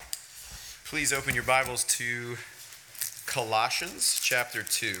Please open your Bibles to Colossians chapter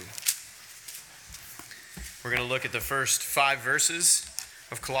 2. We're going to look at the first 5 verses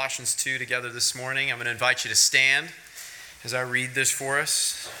of Colossians 2 together this morning. I'm going to invite you to stand as I read this for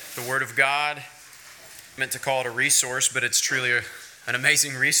us. The Word of God, I meant to call it a resource, but it's truly an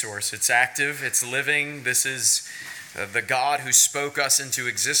amazing resource. It's active, it's living. This is the God who spoke us into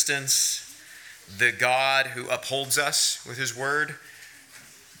existence, the God who upholds us with His Word.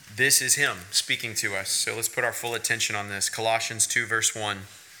 This is Him speaking to us. So let's put our full attention on this. Colossians 2, verse 1.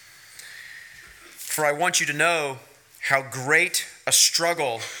 For I want you to know how great a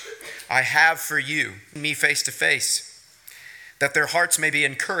struggle I have for you, me face to face, that their hearts may be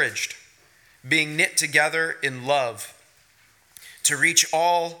encouraged, being knit together in love, to reach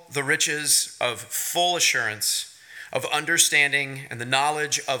all the riches of full assurance, of understanding and the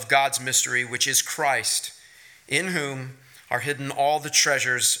knowledge of God's mystery, which is Christ, in whom are hidden all the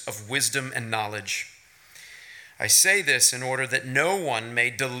treasures of wisdom and knowledge. I say this in order that no one may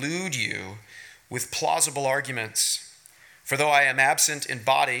delude you with plausible arguments. For though I am absent in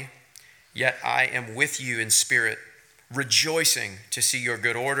body, yet I am with you in spirit, rejoicing to see your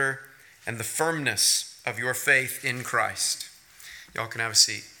good order and the firmness of your faith in Christ. Y'all can have a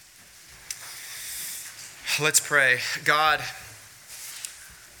seat. Let's pray. God,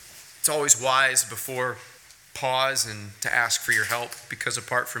 it's always wise before pause and to ask for your help, because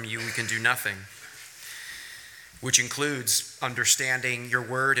apart from you we can do nothing, which includes understanding your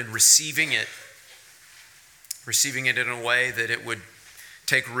word and receiving it in a way that it would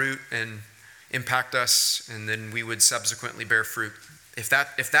take root and impact us, and then we would subsequently bear fruit. If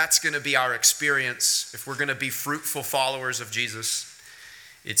that's going to be our experience, if we're going to be fruitful followers of Jesus,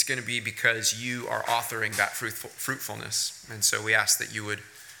 it's going to be because you are authoring that fruitfulness. And so we ask that you would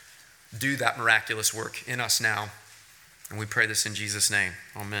do that miraculous work in us now. And we pray this in Jesus' name.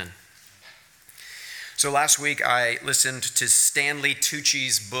 Amen. So last week I listened to Stanley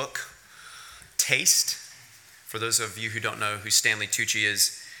Tucci's book, Taste. For those of you who don't know who Stanley Tucci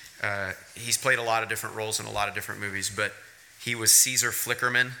is, he's played a lot of different roles in a lot of different movies, but he was Caesar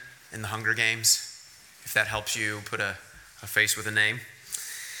Flickerman in The Hunger Games. If that helps you put a face with a name.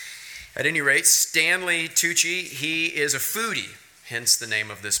 At any rate, Stanley Tucci, he is a foodie. Hence the name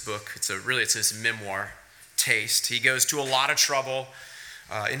of this book. It's his memoir, Taste. He goes to a lot of trouble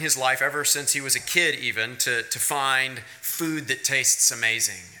in his life, ever since he was a kid even, to find food that tastes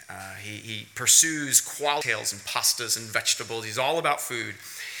amazing. He pursues cocktails and pastas and vegetables. He's all about food.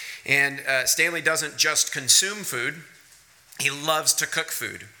 And Stanley doesn't just consume food, he loves to cook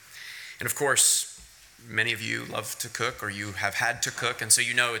food. And of course, many of you love to cook, or you have had to cook, and so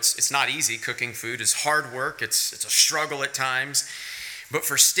you know it's not easy. Cooking food is hard work. It's a struggle at times. But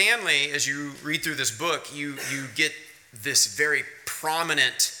for Stanley, as you read through this book, you get this very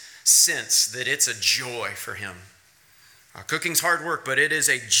prominent sense that it's a joy for him. Cooking's hard work, but it is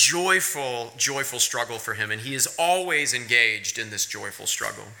a joyful struggle for him, and he is always engaged in this joyful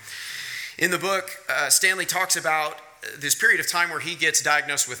struggle. In the book, Stanley talks about this period of time where he gets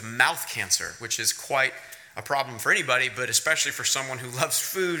diagnosed with mouth cancer, which is quite a problem for anybody, but especially for someone who loves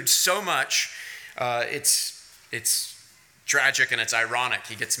food so much. It's tragic and it's ironic.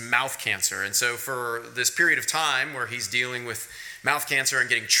 He gets mouth cancer. And so for this period of time where he's dealing with mouth cancer and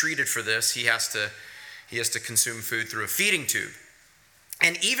getting treated for this, he has to consume food through a feeding tube.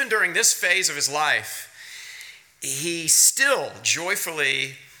 And even during this phase of his life, he still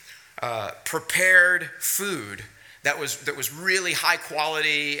joyfully prepared food that was really high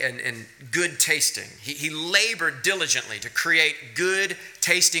quality and good tasting. He labored diligently to create good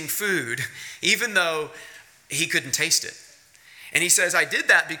tasting food, even though he couldn't taste it. And he says, I did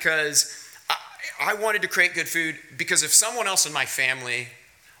that because I wanted to create good food, because if someone else in my family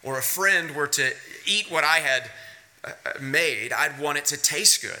or a friend were to eat what I had made, I'd want it to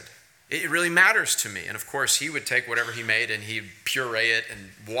taste good. It really matters to me. And of course, he would take whatever he made and he'd puree it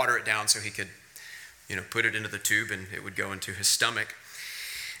and water it down so he could put it into the tube and it would go into his stomach.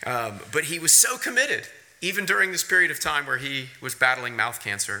 But he was so committed, even during this period of time where he was battling mouth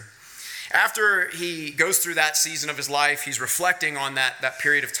cancer. After he goes through that season of his life, he's reflecting on that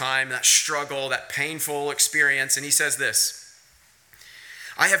period of time, that struggle, that painful experience, and he says this: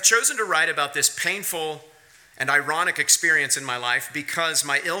 I have chosen to write about this painful and ironic experience in my life because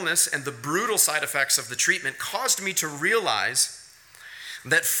my illness and the brutal side effects of the treatment caused me to realize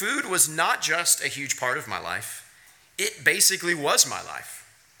that food was not just a huge part of my life. It basically was my life.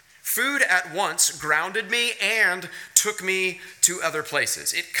 Food at once grounded me and took me to other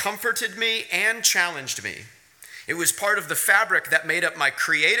places. It comforted me and challenged me. It was part of the fabric that made up my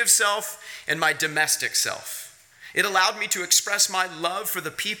creative self and my domestic self. It allowed me to express my love for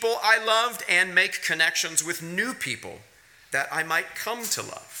the people I loved and make connections with new people that I might come to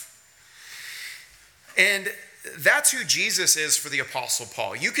love. And that's who Jesus is for the Apostle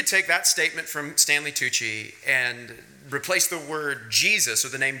Paul. You could take that statement from Stanley Tucci and replace the word Jesus or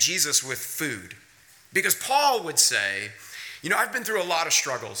the name Jesus with food. Because Paul would say, I've been through a lot of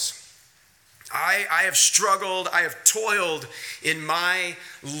struggles. I have struggled, I have toiled in my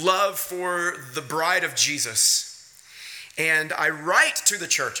love for the bride of Jesus. And I write to the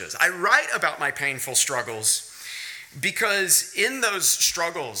churches. I write about my painful struggles because in those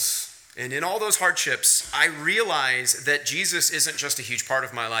struggles and in all those hardships, I realize that Jesus isn't just a huge part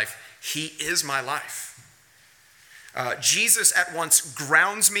of my life. He is my life. Jesus at once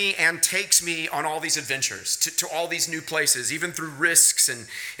grounds me and takes me on all these adventures, to all these new places, even through risks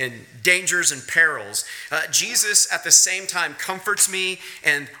and dangers and perils. Jesus at the same time comforts me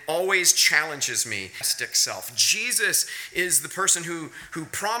and always challenges me. Self. Jesus is the person who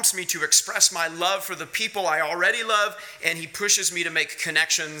prompts me to express my love for the people I already love, and he pushes me to make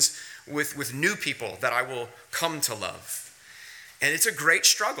connections with new people that I will come to love. And it's a great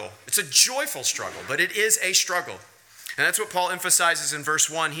struggle. It's a joyful struggle, but it is a struggle. And that's what Paul emphasizes in verse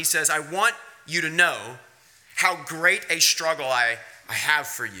 1. He says, I want you to know how great a struggle I have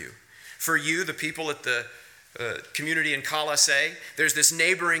for you. For you, the people at the community in Colossae. There's this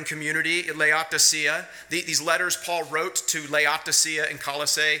neighboring community at Laodicea. These letters Paul wrote to Laodicea and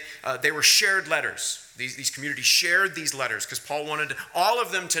Colossae, they were shared letters. These communities shared these letters because Paul wanted all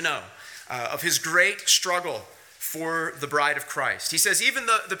of them to know of his great struggle for the bride of Christ. He says, even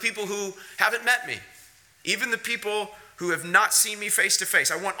the people who haven't met me, even the people who have not seen me face to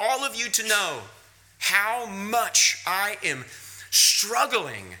face, I want all of you to know how much I am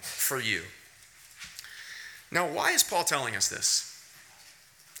struggling for you. Now, why is Paul telling us this?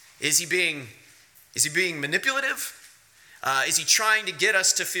 Is he being manipulative? Is he trying to get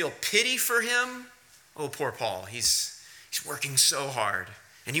us to feel pity for him? Oh, poor Paul. He's working so hard,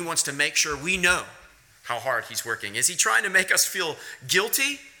 and he wants to make sure we know how hard he's working. Is he trying to make us feel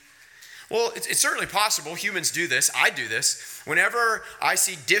guilty? Well, it's certainly possible. Humans do this. I do this. Whenever I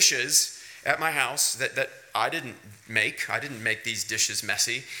see dishes at my house that I didn't make these dishes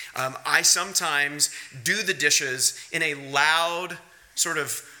messy, I sometimes do the dishes in a loud sort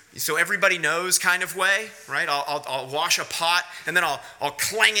of, so everybody knows kind of way, right? I'll wash a pot and then I'll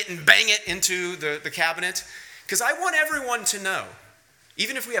clang it and bang it into the cabinet because I want everyone to know,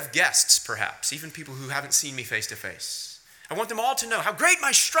 even if we have guests perhaps, even people who haven't seen me face to face. I want them all to know how great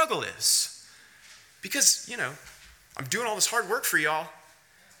my struggle is because, I'm doing all this hard work for y'all,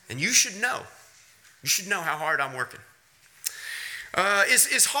 and you should know. You should know how hard I'm working.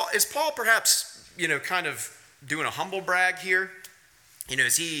 Is Paul perhaps, kind of doing a humble brag here?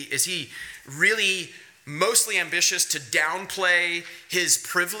 Is he really mostly ambitious to downplay his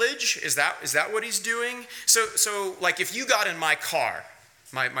privilege? Is that what he's doing? So like if you got in my car,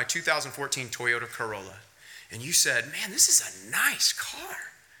 my 2014 Toyota Corolla, and you said, man, this is a nice car.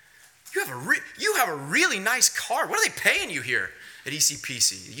 You have a really nice car. What are they paying you here at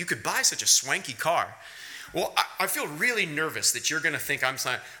ECPC? You could buy such a swanky car. Well, I feel really nervous that you're going to think I'm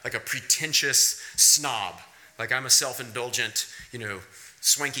like a pretentious snob, like I'm a self-indulgent,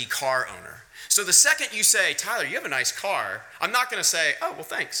 swanky car owner. So the second you say, Tyler, you have a nice car, I'm not going to say, oh, well,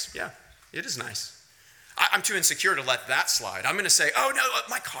 thanks. Yeah, it is nice. I'm too insecure to let that slide. I'm going to say, oh, no,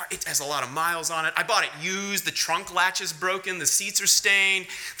 my car, it has a lot of miles on it. I bought it used. The trunk latch is broken. The seats are stained.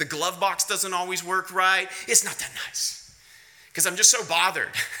 The glove box doesn't always work right. It's not that nice. Because I'm just so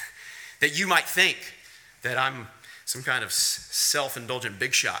bothered that you might think that I'm some kind of self-indulgent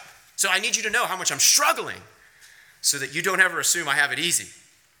big shot. So I need you to know how much I'm struggling so that you don't ever assume I have it easy.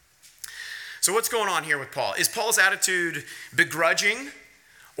 So what's going on here with Paul? Is Paul's attitude begrudging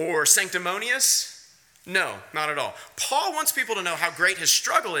or sanctimonious? No, not at all. Paul wants people to know how great his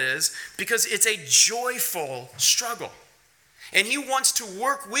struggle is because it's a joyful struggle. And he wants to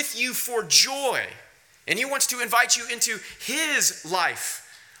work with you for joy. And he wants to invite you into his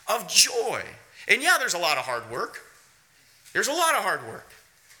life of joy. And yeah, there's a lot of hard work. There's a lot of hard work.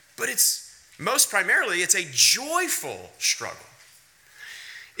 But most primarily, it's a joyful struggle.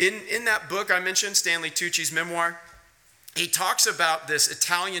 In that book I mentioned, Stanley Tucci's memoir, he talks about this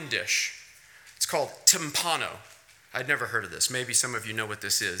Italian dish. It's called timpano. I'd never heard of this. Maybe some of you know what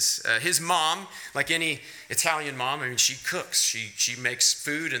this is. His mom, like any Italian mom, she cooks. She makes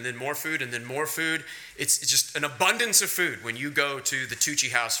food and then more food and then more food. It's just an abundance of food when you go to the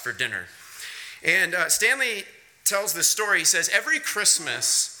Tucci house for dinner. And Stanley tells this story. He says every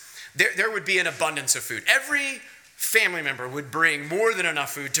Christmas there would be an abundance of food. Every family member would bring more than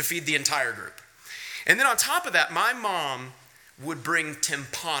enough food to feed the entire group. And then on top of that, my mom would bring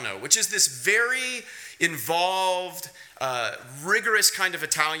timpano, which is this very involved, rigorous kind of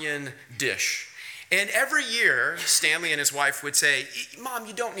Italian dish. And every year, Stanley and his wife would say, Mom,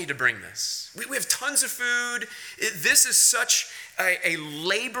 you don't need to bring this. We have tons of food. This is such a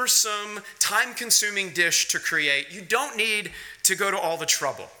laborsome, time-consuming dish to create. You don't need to go to all the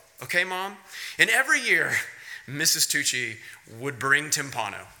trouble. Okay, Mom? And every year, Mrs. Tucci would bring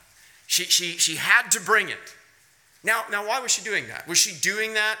timpano. She had to bring it. Now, why was she doing that? Was she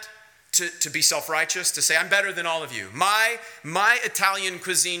doing that to be self-righteous, to say, I'm better than all of you? My Italian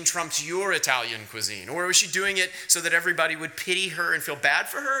cuisine trumps your Italian cuisine. Or was she doing it so that everybody would pity her and feel bad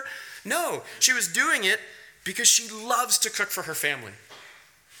for her? No, she was doing it because she loves to cook for her family.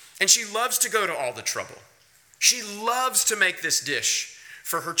 And she loves to go to all the trouble. She loves to make this dish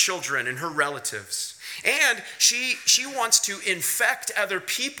for her children and her relatives. And she wants to infect other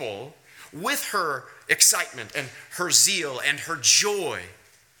people with her excitement and her zeal and her joy.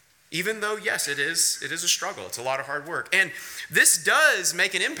 Even though, yes, it is a struggle. It's a lot of hard work. And this does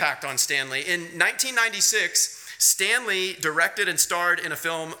make an impact on Stanley. In 1996, Stanley directed and starred in a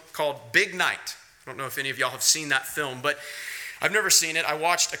film called Big Night. I don't know if any of y'all have seen that film, but I've never seen it. I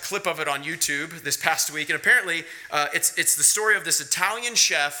watched a clip of it on YouTube this past week, and apparently it's the story of this Italian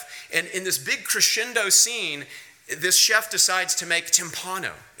chef, and in this big crescendo scene, this chef decides to make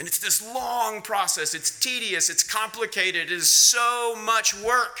timpano. And it's this long process. It's tedious. It's complicated. It is so much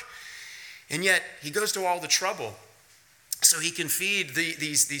work. And yet, he goes to all the trouble so he can feed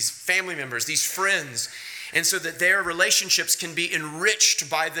these family members, these friends, and so that their relationships can be enriched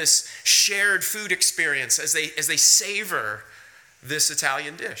by this shared food experience as they savor this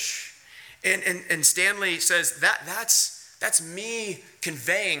Italian dish. And Stanley says that's me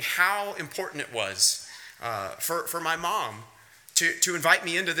conveying how important it was for my mom to invite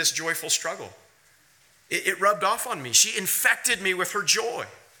me into this joyful struggle. It rubbed off on me. She infected me with her joy.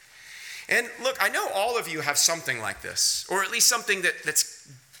 And look, I know all of you have something like this, or at least something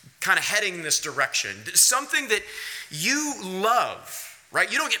that's kind of heading in this direction, something that you love, right?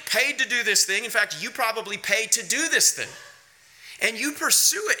 You don't get paid to do this thing. In fact, you probably pay to do this thing. And you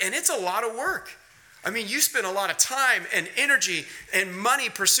pursue it, and it's a lot of work. I mean, you spend a lot of time and energy and money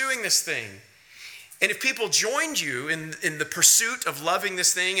pursuing this thing. And if people joined you in the pursuit of loving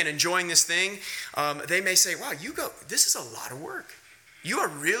this thing and enjoying this thing, they may say, wow, this is a lot of work. You are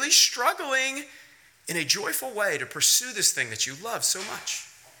really struggling in a joyful way to pursue this thing that you love so much.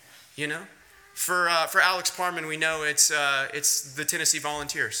 You know? For Alex Parman, we know it's the Tennessee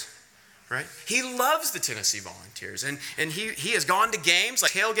Volunteers. Right? He loves the Tennessee Volunteers, and he has gone to games,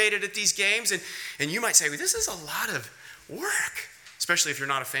 like tailgated at these games, and you might say, well, this is a lot of work, especially if you're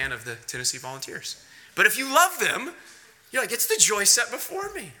not a fan of the Tennessee Volunteers. But if you love them, you're like, it's the joy set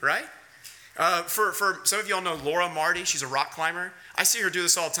before me, right? For some of y'all know Laura Marty. She's a rock climber. I see her do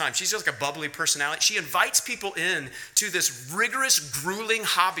this all the time. She's just like a bubbly personality. She invites people in to this rigorous, grueling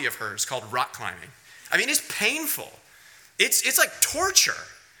hobby of hers called rock climbing. I mean, it's painful. It's like torture.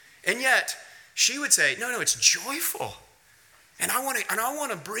 And yet, she would say, no, it's joyful. And I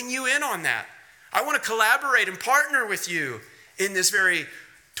want to bring you in on that. I want to collaborate and partner with you in this very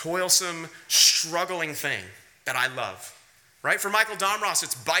toilsome, struggling thing that I love. Right? For Michael Domross,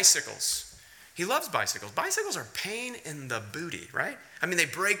 it's bicycles. He loves bicycles. Bicycles are pain in the booty, right? I mean, they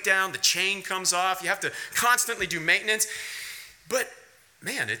break down, the chain comes off, you have to constantly do maintenance. But,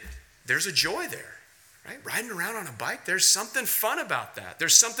 man, there's a joy there. Right? Riding around on a bike, there's something fun about that.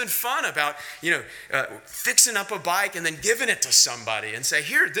 There's something fun about, fixing up a bike and then giving it to somebody and say,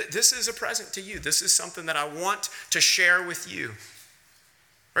 here, this is a present to you. This is something that I want to share with you.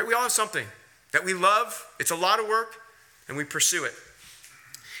 Right? We all have something that we love. It's a lot of work, and we pursue it.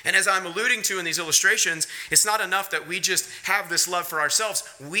 And as I'm alluding to in these illustrations, it's not enough that we just have this love for ourselves.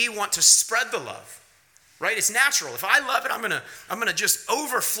 We want to spread the love. Right? It's natural. If I love it, I'm gonna just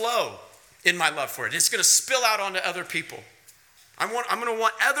overflow in my love for it. It's going to spill out onto other people. I'm going to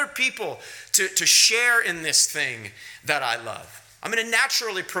want other people to share in this thing that I love. I'm going to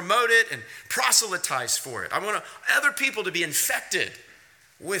naturally promote it and proselytize for it. I want other people to be infected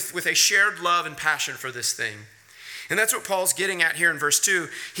with a shared love and passion for this thing. And that's what Paul's getting at here in verse 2.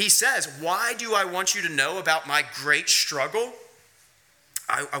 He says, why do I want you to know about my great struggle?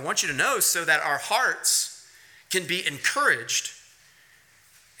 I want you to know so that our hearts can be encouraged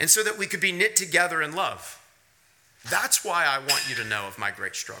and so that we could be knit together in love. That's why I want you to know of my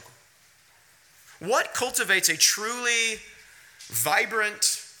great struggle. What cultivates a truly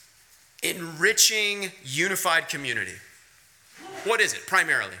vibrant, enriching, unified community? What is it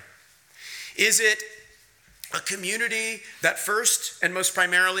primarily? Is it a community that first and most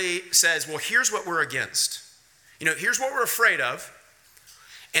primarily says, well, here's what we're against. Here's what we're afraid of.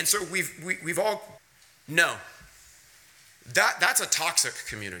 And so we've all, no. That's a toxic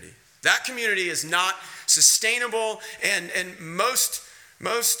community. That community is not sustainable, and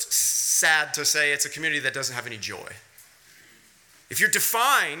most sad to say, it's a community that doesn't have any joy. If you're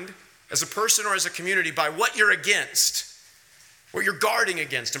defined as a person or as a community by what you're against, what you're guarding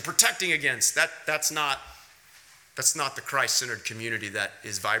against and protecting against, that's not the Christ-centered community that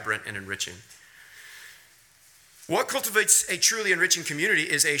is vibrant and enriching. What cultivates a truly enriching community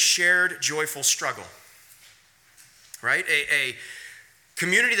is a shared joyful struggle, right? A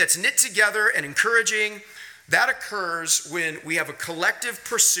community that's knit together and encouraging. That occurs when we have a collective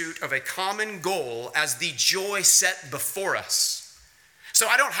pursuit of a common goal as the joy set before us. So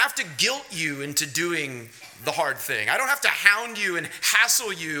I don't have to guilt you into doing the hard thing. I don't have to hound you and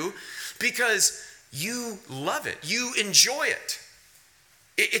hassle you because you love it. You enjoy it.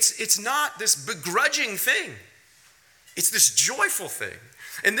 It's not this begrudging thing. It's this joyful thing.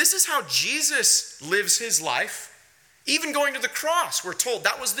 And this is how Jesus lives his life. Even going to the cross, we're told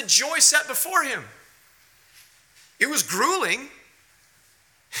that was the joy set before him. It was grueling.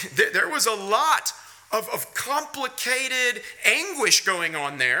 There was a lot of complicated anguish going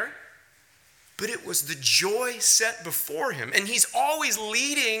on there, but it was the joy set before him. And he's always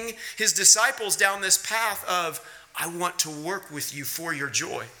leading his disciples down this path of, I want to work with you for your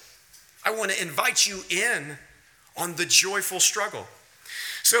joy. I want to invite you in on the joyful struggle.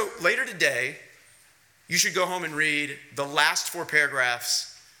 So later today, you should go home and read the last 4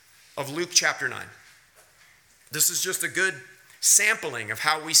 paragraphs of Luke chapter 9. This is just a good sampling of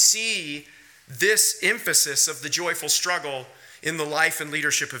how we see this emphasis of the joyful struggle in the life and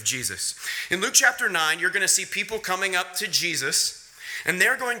leadership of Jesus. In Luke chapter 9, you're going to see people coming up to Jesus, and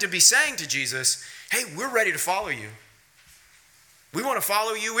they're going to be saying to Jesus, hey, we're ready to follow you. We want to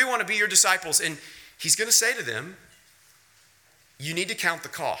follow you. We want to be your disciples. And he's going to say to them, you need to count the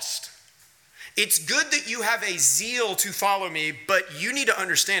cost. It's good that you have a zeal to follow me, but you need to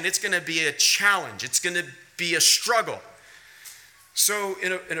understand it's going to be a challenge. It's going to be a struggle. So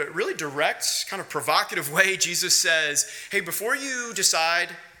in a really direct, kind of provocative way, Jesus says, hey, before you decide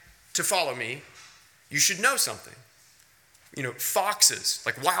to follow me, you should know something. Foxes,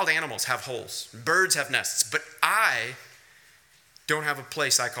 like wild animals, have holes. Birds have nests. But I don't have a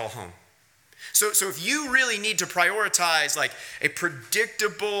place I call home. So if you really need to prioritize like a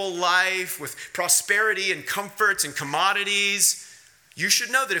predictable life with prosperity and comforts and commodities, you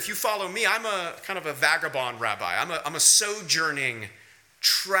should know that if you follow me, I'm a kind of a vagabond rabbi. I'm a sojourning,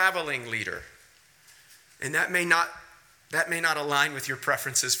 traveling leader. And that may not align with your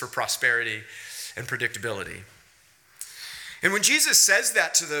preferences for prosperity and predictability. And when Jesus says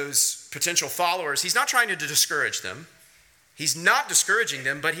that to those potential followers, he's not trying to discourage them. He's not discouraging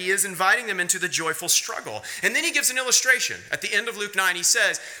them, but he is inviting them into the joyful struggle. And then he gives an illustration. At the end of Luke 9, he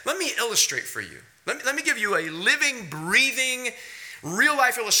says, let me illustrate for you. Let me give you a living, breathing,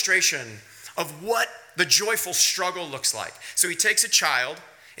 real-life illustration of what the joyful struggle looks like. So he takes a child,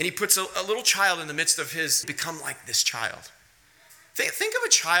 and he puts a little child in the midst of his, become like this child. Think of a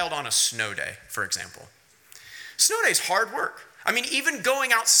child on a snow day, for example. Snow day is hard work. I mean, even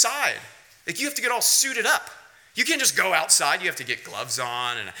going outside, like you have to get all suited up. You can't just go outside. You have to get gloves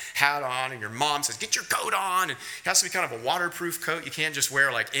on and a hat on, and your mom says, get your coat on. And it has to be kind of a waterproof coat. You can't just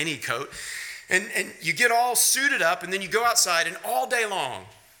wear like any coat. And you get all suited up, and then you go outside, and all day long,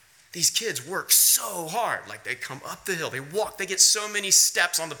 these kids work so hard. Like they come up the hill, they walk, they get so many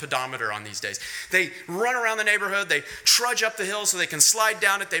steps on the pedometer on these days. They run around the neighborhood, they trudge up the hill so they can slide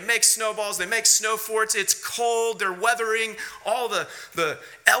down it. They make snowballs, they make snow forts. It's cold, they're weathering all the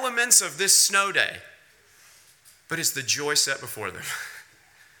elements of this snow day. But it's the joy set before them,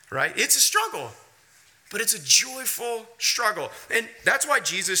 right? It's a struggle, but it's a joyful struggle. And that's why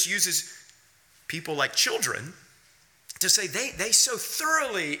Jesus uses people like children to say they so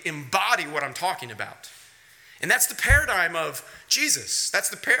thoroughly embody what I'm talking about. And that's the paradigm of Jesus. That's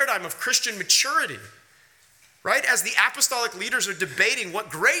the paradigm of Christian maturity, right? As the apostolic leaders are debating what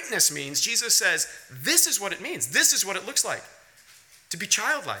greatness means, Jesus says, this is what it means. This is what it looks like to be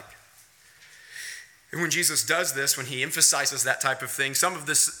childlike. And when Jesus does this, when he emphasizes that type of thing, some of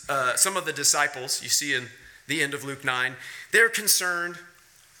the disciples, you see in the end of Luke 9, they're concerned.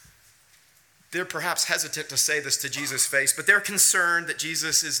 They're perhaps hesitant to say this to Jesus' face, but they're concerned that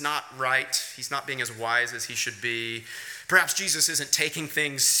Jesus is not right. He's not being as wise as he should be. Perhaps Jesus isn't taking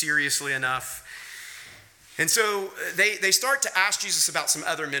things seriously enough. And so they start to ask Jesus about some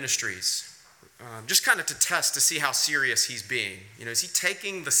other ministries. just kind of to test to see how serious he's being. Is he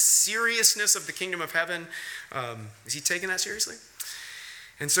taking the seriousness of the kingdom of heaven? Is he taking that seriously?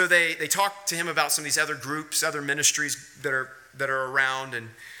 And so they talk to him about some of these other groups, other ministries that are around, and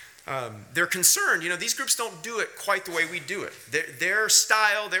they're concerned. These groups don't do it quite the way we do it. Their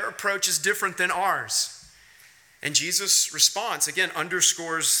style, their approach is different than ours. And Jesus' response, again,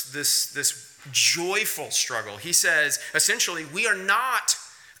 underscores this joyful struggle. He says, essentially, we are not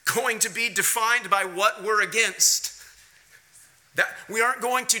going to be defined by what we're against. That we aren't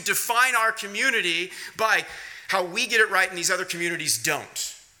going to define our community by how we get it right and these other communities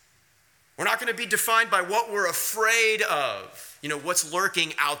don't. We're not going to be defined by what we're afraid of, what's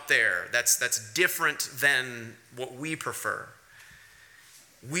lurking out there that's different than what we prefer.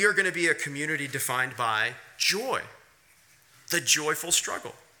 We are going to be a community defined by joy, the joyful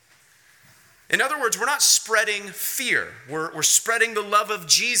struggle. In other words, we're not spreading fear. We're spreading the love of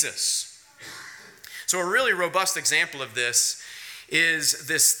Jesus. So a really robust example of this is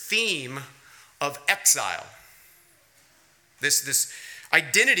this theme of exile. This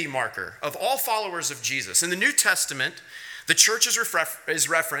identity marker of all followers of Jesus. In the New Testament, the church is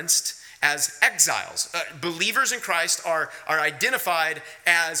referenced as exiles. Believers in Christ are identified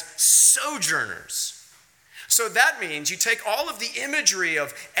as sojourners. So that means you take all of the imagery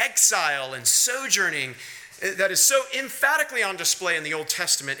of exile and sojourning that is so emphatically on display in the Old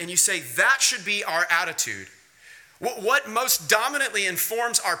Testament, and you say that should be our attitude. What most dominantly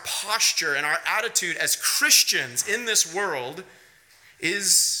informs our posture and our attitude as Christians in this world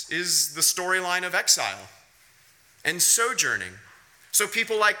is the storyline of exile and sojourning. So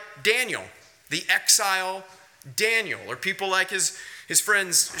people like Daniel, the exile Daniel, or people like his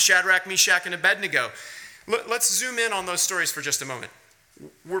friends Shadrach, Meshach, and Abednego. Let's zoom in on those stories for just a moment.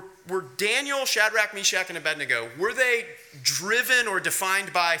 Were Daniel, Shadrach, Meshach, and Abednego, were they driven or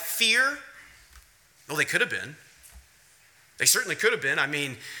defined by fear? Well, they could have been. They certainly could have been. I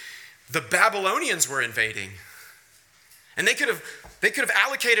mean, the Babylonians were invading. And they could have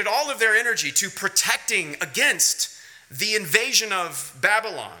allocated all of their energy to protecting against the invasion of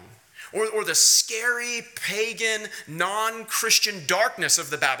Babylon, or the scary, pagan, non-Christian darkness of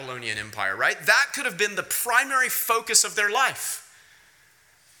the Babylonian Empire, right? That could have been the primary focus of their life.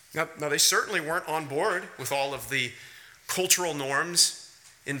 Now, they certainly weren't on board with all of the cultural norms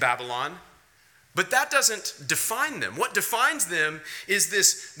in Babylon, but that doesn't define them. What defines them is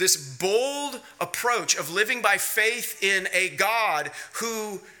this bold approach of living by faith in a God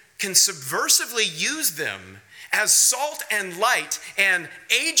who can subversively use them as salt and light and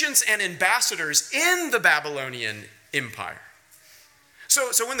agents and ambassadors in the Babylonian Empire.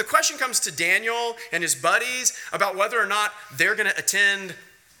 So when the question comes to Daniel and his buddies about whether or not they're going to attend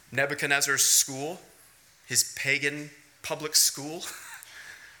Nebuchadnezzar's school, his pagan public school,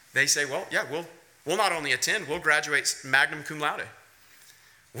 they say, well, yeah, we'll not only attend, we'll graduate magna cum laude.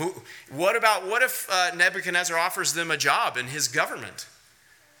 What if Nebuchadnezzar offers them a job in his government?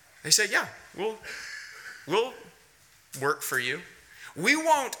 They say, yeah, we'll work for you. We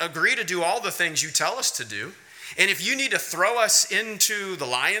won't agree to do all the things you tell us to do. And if you need to throw us into the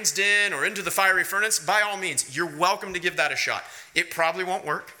lion's den or into the fiery furnace, by all means, you're welcome to give that a shot. It probably won't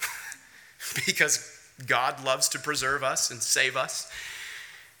work because God loves to preserve us and save us.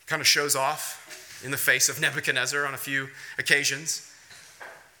 Kind of shows off in the face of Nebuchadnezzar on a few occasions.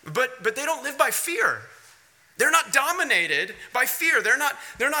 But they don't live by fear. They're not dominated by fear. They're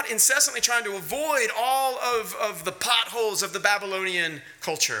not incessantly trying to avoid all of the potholes of the Babylonian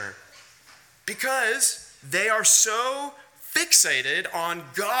culture because they are so fixated on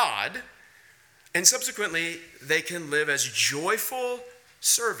God, and subsequently they can live as joyful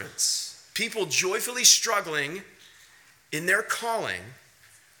servants, people joyfully struggling in their calling,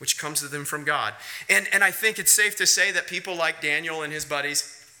 which comes to them from God. And I think it's safe to say that people like Daniel and his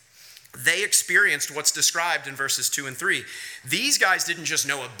buddies, they experienced what's described in verses 2 and 3. These guys didn't just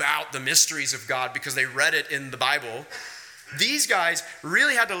know about the mysteries of God because they read it in the Bible. These guys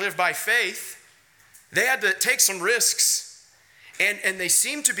really had to live by faith. They had to take some risks. And they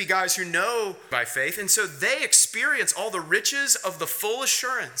seem to be guys who know by faith. And so they experience all the riches of the full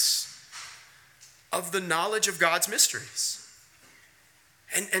assurance of the knowledge of God's mysteries.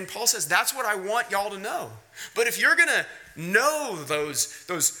 And Paul says, that's what I want y'all to know. But if you're going to know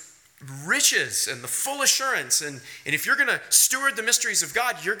those riches and the full assurance, and if you're going to steward the mysteries of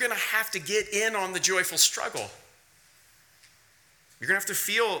God, you're going to have to get in on the joyful struggle. You're going to have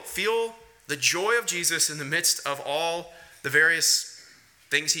to feel the joy of Jesus in the midst of all the various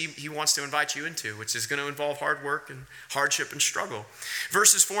things he wants to invite you into, which is going to involve hard work and hardship and struggle.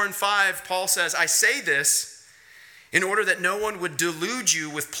 Verses 4 and 5, Paul says, I say this in order that no one would delude you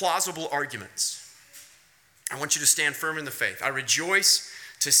with plausible arguments. I want you to stand firm in the faith. I rejoice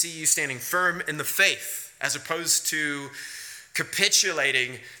to see you standing firm in the faith, as opposed to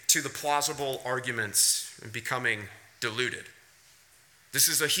capitulating to the plausible arguments and becoming deluded. This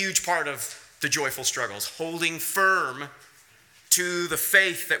is a huge part of the joyful struggles, holding firm to the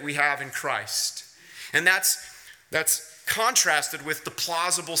faith that we have in Christ. And that's contrasted with the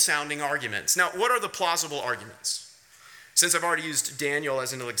plausible sounding arguments. Now, what are the plausible arguments? Since I've already used Daniel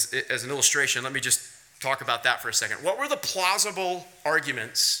as an illustration, let me just talk about that for a second. What were the plausible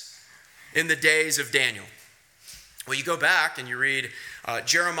arguments in the days of Daniel? Well, you go back and you read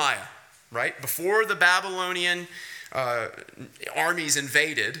Jeremiah, right? Before the Babylonian armies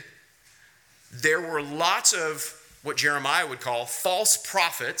invaded, there were lots of what Jeremiah would call false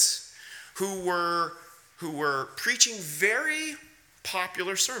prophets who were preaching very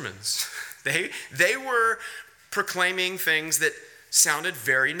popular sermons. They were proclaiming things that sounded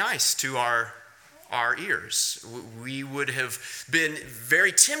very nice to our ears. We would have been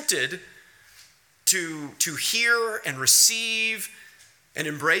very tempted to hear and receive and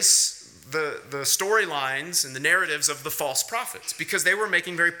embrace the storylines and the narratives of the false prophets, because they were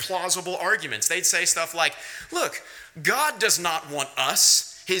making very plausible arguments. They'd say stuff like, look, God does not want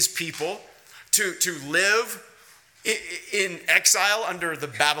us, his people, to live in exile under the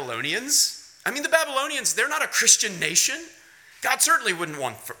Babylonians. I mean, the Babylonians, they're not a Christian nation. God certainly wouldn't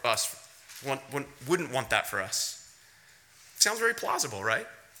want that for us. Sounds very plausible, right?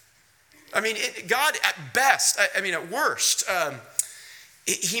 I mean, God at best, at worst,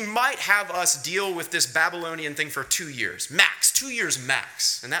 he might have us deal with this Babylonian thing for 2 years, max, 2 years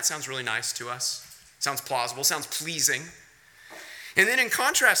max. And that sounds really nice to us. Sounds plausible, sounds pleasing. And then in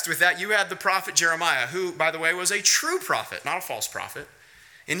contrast with that, you had the prophet Jeremiah, who, by the way, was a true prophet, not a false prophet.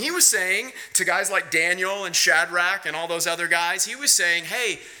 And he was saying to guys like Daniel and Shadrach and all those other guys, he was saying,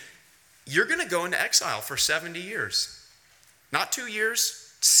 hey, you're going to go into exile for 70 years. Not 2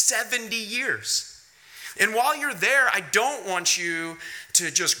 years, 70 years. And while you're there, I don't want you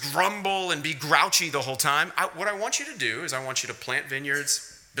to just grumble and be grouchy the whole time. What I want you to do is I want you to plant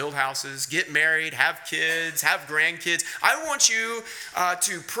vineyards, build houses, get married, have kids, have grandkids. I want you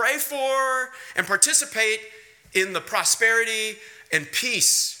to pray for and participate in the prosperity and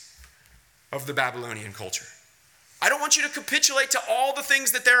peace of the Babylonian culture. I don't want you to capitulate to all the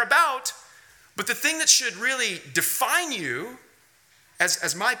things that they're about, but the thing that should really define you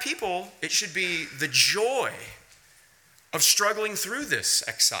as my people, it should be the joy of struggling through this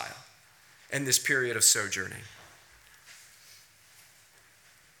exile and this period of sojourning.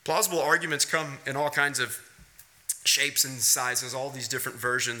 Plausible arguments come in all kinds of shapes and sizes, all these different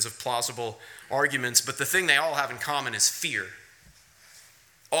versions of plausible arguments, but the thing they all have in common is fear.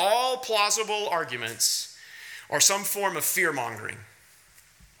 All plausible arguments are some form of fear-mongering.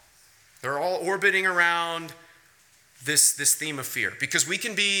 They're all orbiting around this theme of fear, because we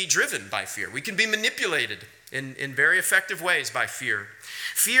can be driven by fear. We can be manipulated in very effective ways by fear.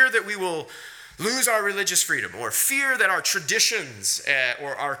 Fear that we will lose our religious freedom, or fear that our traditions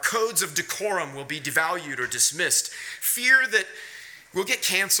or our codes of decorum will be devalued or dismissed. Fear that we'll get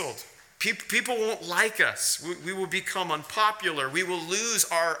canceled. People won't like us. We will become unpopular. We will lose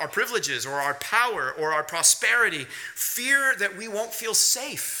our privileges or our power or our prosperity. Fear that we won't feel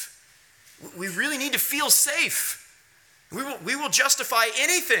safe. We really need to feel safe. We will justify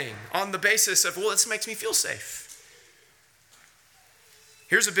anything on the basis of, well, this makes me feel safe.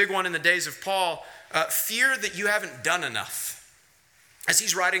 Here's a big one in the days of Paul, fear that you haven't done enough. As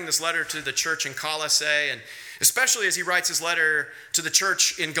he's writing this letter to the church in Colossae, and especially as he writes his letter to the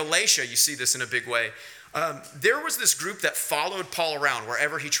church in Galatia, you see this in a big way. There was this group that followed Paul around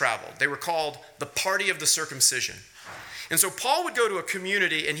wherever he traveled. They were called the Party of the Circumcision. And so Paul would go to a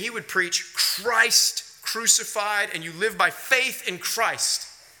community and he would preach Christ crucified, and you live by faith in Christ.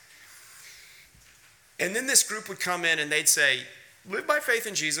 And then this group would come in and they'd say, live by faith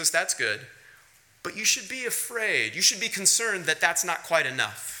in Jesus, that's good, but you should be afraid. You should be concerned that that's not quite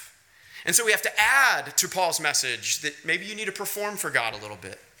enough. And so we have to add to Paul's message that maybe you need to perform for God a little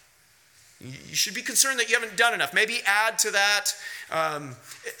bit. You should be concerned that you haven't done enough. Maybe add to that,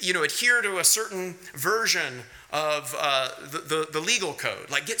 adhere to a certain version of the legal code,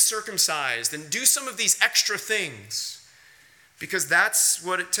 like get circumcised and do some of these extra things, because that's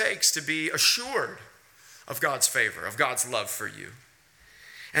what it takes to be assured of God's favor, of God's love for you.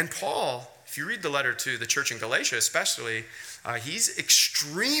 And Paul, if you read the letter to the church in Galatia especially, he's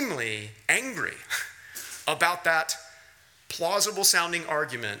extremely angry about that plausible sounding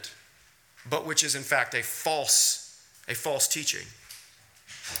argument, but which is in fact a false teaching.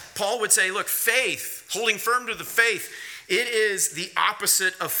 Paul would say, look, faith, holding firm to the faith, it is the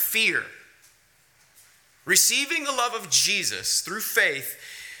opposite of fear. Receiving the love of Jesus through faith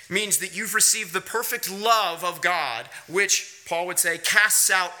means that you've received the perfect love of God, which Paul would say casts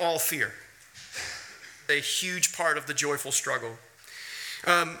out all fear. A huge part of the joyful struggle.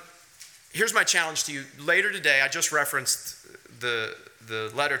 Here's my challenge to you. Later today, I just referenced the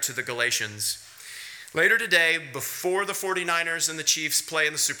letter to the Galatians. Later today, before the 49ers and the Chiefs play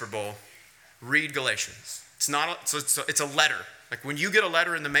in the Super Bowl, read Galatians. It's a letter. Like when you get a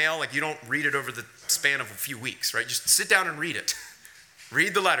letter in the mail, like you don't read it over the span of a few weeks, right? Just sit down and read it.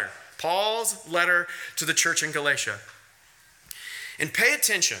 Read the letter. Paul's letter to the church in Galatia. And pay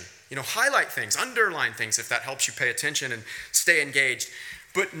attention. Highlight things, underline things if that helps you pay attention and stay engaged.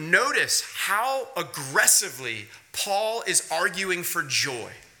 But notice how aggressively Paul is arguing for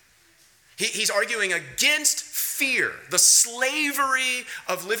joy. He's arguing against fear, the slavery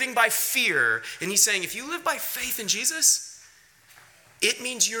of living by fear. And he's saying, if you live by faith in Jesus, it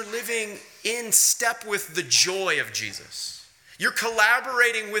means you're living in step with the joy of Jesus. You're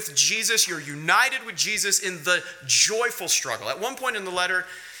collaborating with Jesus. You're united with Jesus in the joyful struggle. At one point in the letter,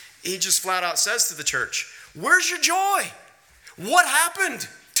 he just flat out says to the church, where's your joy? What happened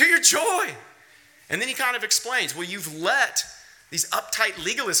to your joy? And then he kind of explains, well, you've let these uptight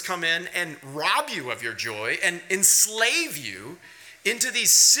legalists come in and rob you of your joy and enslave you into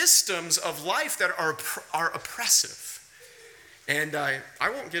these systems of life that are oppressive. And I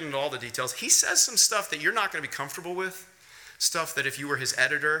won't get into all the details. He says some stuff that you're not going to be comfortable with, stuff that if you were his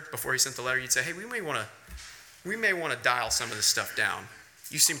editor before he sent the letter, you'd say, hey, we may want to dial some of this stuff down.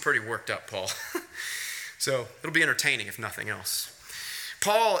 You seem pretty worked up, Paul. So it'll be entertaining if nothing else.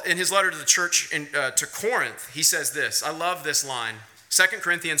 Paul, in his letter to the church to Corinth, he says this. I love this line. 2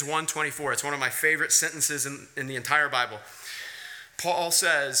 Corinthians 1:24. It's one of my favorite sentences in the entire Bible. Paul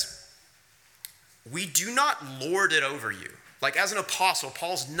says, we do not lord it over you. Like as an apostle,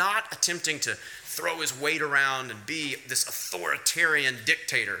 Paul's not attempting to throw his weight around and be this authoritarian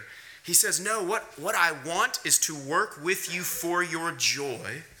dictator. He says, no, what I want is to work with you for your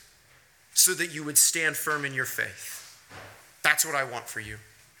joy so that you would stand firm in your faith. That's what I want for you.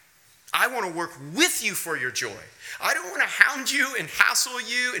 I want to work with you for your joy. I don't want to hound you and hassle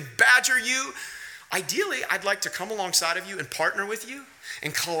you and badger you. Ideally, I'd like to come alongside of you and partner with you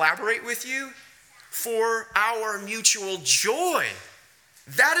and collaborate with you for our mutual joy.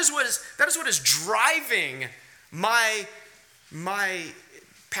 That is what is driving my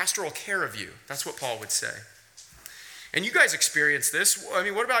pastoral care of you. That's what Paul would say. And you guys experience this. I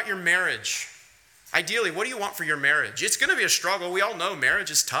mean, what about your marriage? Ideally, what do you want for your marriage? It's going to be a struggle. We all know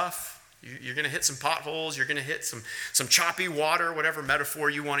marriage is tough. You're going to hit some potholes. You're going to hit some choppy water, whatever metaphor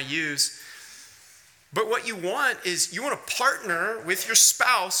you want to use. But what you want is you want to partner with your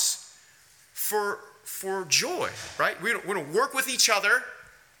spouse for joy, right? We want to work with each other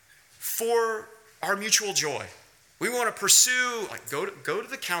for our mutual joy. We want to pursue, like go to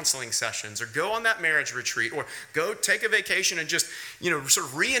the counseling sessions or go on that marriage retreat or go take a vacation and just, sort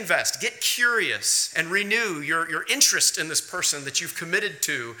of reinvest, get curious and renew your interest in this person that you've committed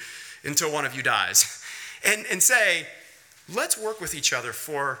to until one of you dies. And say, let's work with each other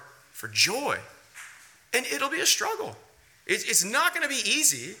for joy. And it'll be a struggle. It's not going to be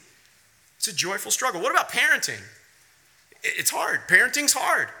easy. It's a joyful struggle. What about parenting? It's hard. Parenting's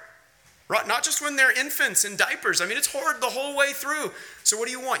hard. Right? Not just when they're infants in diapers. I mean, it's hard the whole way through. So what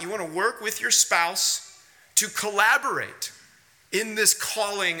do you want? You want to work with your spouse to collaborate in this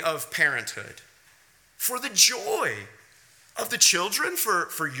calling of parenthood for the joy of the children,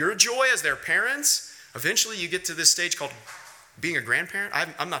 for your joy as their parents. Eventually you get to this stage called being a grandparent.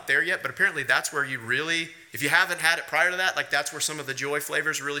 I'm not there yet, but apparently that's where you really, if you haven't had it prior to that, like that's where some of the joy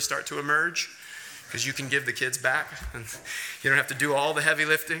flavors really start to emerge because you can give the kids back and you don't have to do all the heavy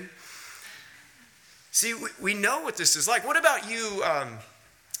lifting. See, we know what this is like. What about you,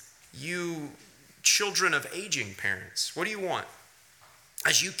 you children of aging parents? What do you want?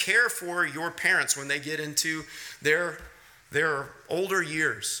 As you care for your parents when they get into their older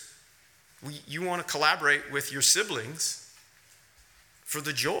years, you want to collaborate with your siblings for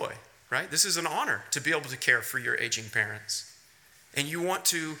the joy, right? This is an honor to be able to care for your aging parents. And you want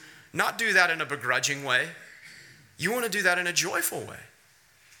to not do that in a begrudging way. You want to do that in a joyful way.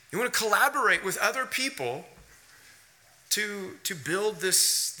 You want to collaborate with other people to build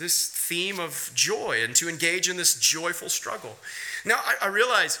this theme of joy and to engage in this joyful struggle. Now, I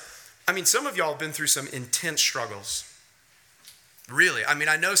realize, some of y'all have been through some intense struggles. Really.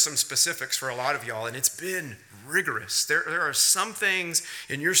 I know some specifics for a lot of y'all, and it's been rigorous. There are some things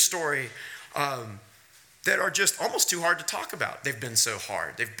in your story that are just almost too hard to talk about. They've been so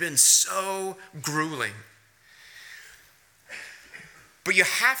hard. They've been so grueling. But you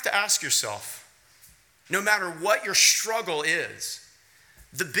have to ask yourself, no matter what your struggle is,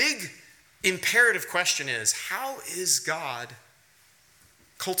 the big imperative question is, how is God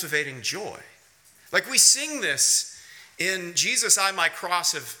cultivating joy? Like we sing this in Jesus, I my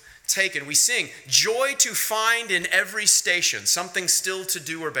cross have taken. We sing, joy to find in every station, something still to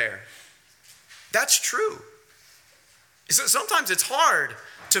do or bear. That's true. So sometimes it's hard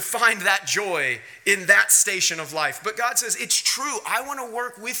to find that joy in that station of life. But God says, it's true. I want to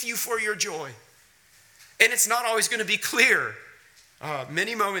work with you for your joy. And it's not always going to be clear.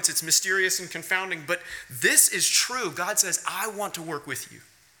 Many moments it's mysterious and confounding, but this is true. God says, I want to work with you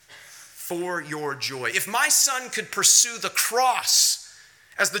for your joy. If my son could pursue the cross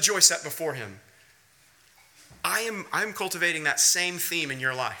as the joy set before him, I'm cultivating that same theme in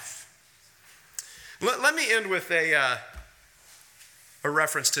your life. Let me end with a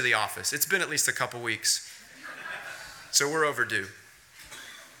reference to The Office. It's been at least a couple weeks, so we're overdue.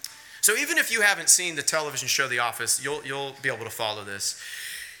 So even if you haven't seen the television show The Office, you'll be able to follow this.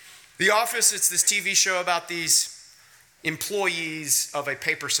 The Office, it's this TV show about these employees of a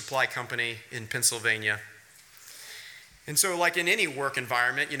paper supply company in Pennsylvania. And so like in any work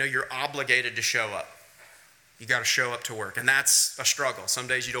environment, you're obligated to show up. You got to show up to work, and that's a struggle. Some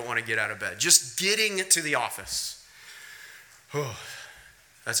days you don't want to get out of bed. Just getting to the office,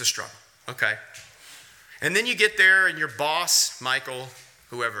 that's a struggle. Okay. And then you get there, and your boss, Michael,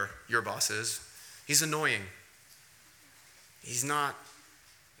 whoever your boss is, he's annoying. He's not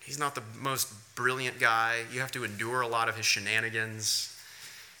the most brilliant guy. You have to endure a lot of his shenanigans.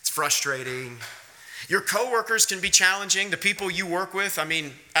 It's frustrating. Your coworkers can be challenging. The people you work with,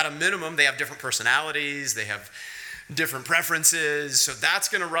 at a minimum, they have different personalities. They have different preferences. So that's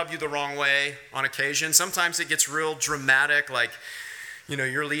going to rub you the wrong way on occasion. Sometimes it gets real dramatic, like,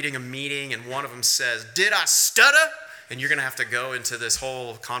 you're leading a meeting and one of them says, "Did I stutter?" And you're going to have to go into this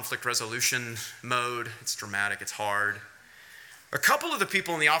whole conflict resolution mode. It's dramatic. It's hard. A couple of the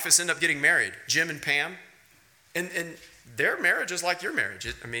people in the office end up getting married, Jim and Pam. And their marriage is like your marriage.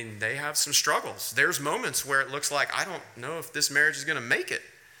 They have some struggles. There's moments where it looks like, I don't know if this marriage is going to make it.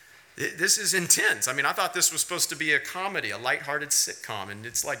 This is intense. I thought this was supposed to be a comedy, a lighthearted sitcom. And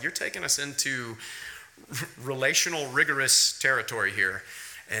it's like you're taking us into relational, rigorous territory here.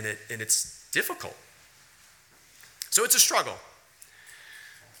 And it's difficult. So it's a struggle.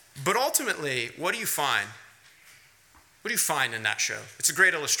 But ultimately, what do you find? What do you find in that show? It's a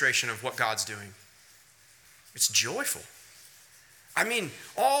great illustration of what God's doing. It's joyful.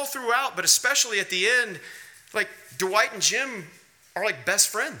 All throughout, but especially at the end, like Dwight and Jim are like best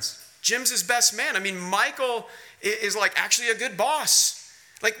friends. Jim's his best man. Michael is like actually a good boss.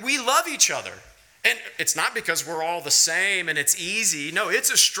 Like we love each other. And it's not because we're all the same and it's easy. No,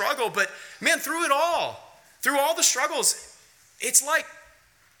 it's a struggle, but man, through all the struggles, it's like,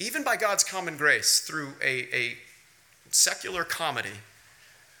 even by God's common grace, through a secular comedy,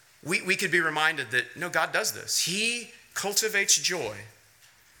 we could be reminded that, no, God does this. He cultivates joy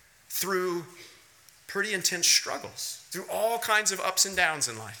through pretty intense struggles, through all kinds of ups and downs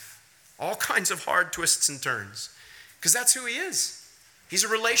in life, all kinds of hard twists and turns, because that's who he is. He's a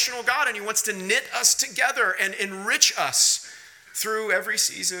relational God, and he wants to knit us together and enrich us through every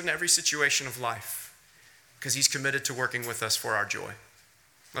season, every situation of life, because he's committed to working with us for our joy.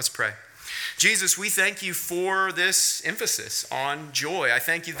 Let's pray. Jesus, we thank you for this emphasis on joy. I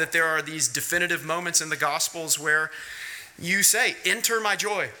thank you that there are these definitive moments in the Gospels where you say, enter my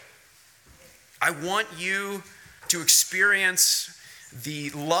joy. I want you to experience the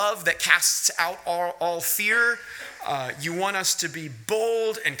love that casts out all fear. You want us to be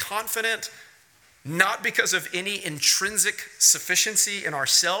bold and confident, not because of any intrinsic sufficiency in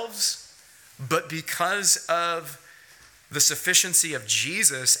ourselves, but because of the sufficiency of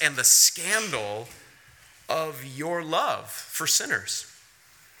Jesus and the scandal of your love for sinners.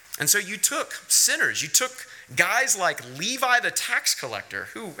 And so you took sinners, you took guys like Levi the tax collector,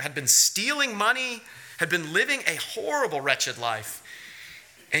 who had been stealing money, had been living a horrible, wretched life.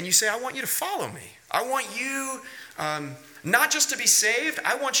 And you say, I want you to follow me. I want you not just to be saved,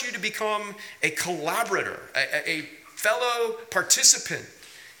 I want you to become a collaborator, a fellow participant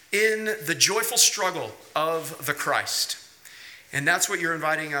in the joyful struggle of the Christ. And that's what you're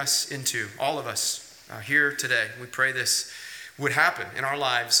inviting us into, all of us here today. We pray this would happen in our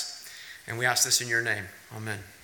lives, and we ask this in your name. Amen.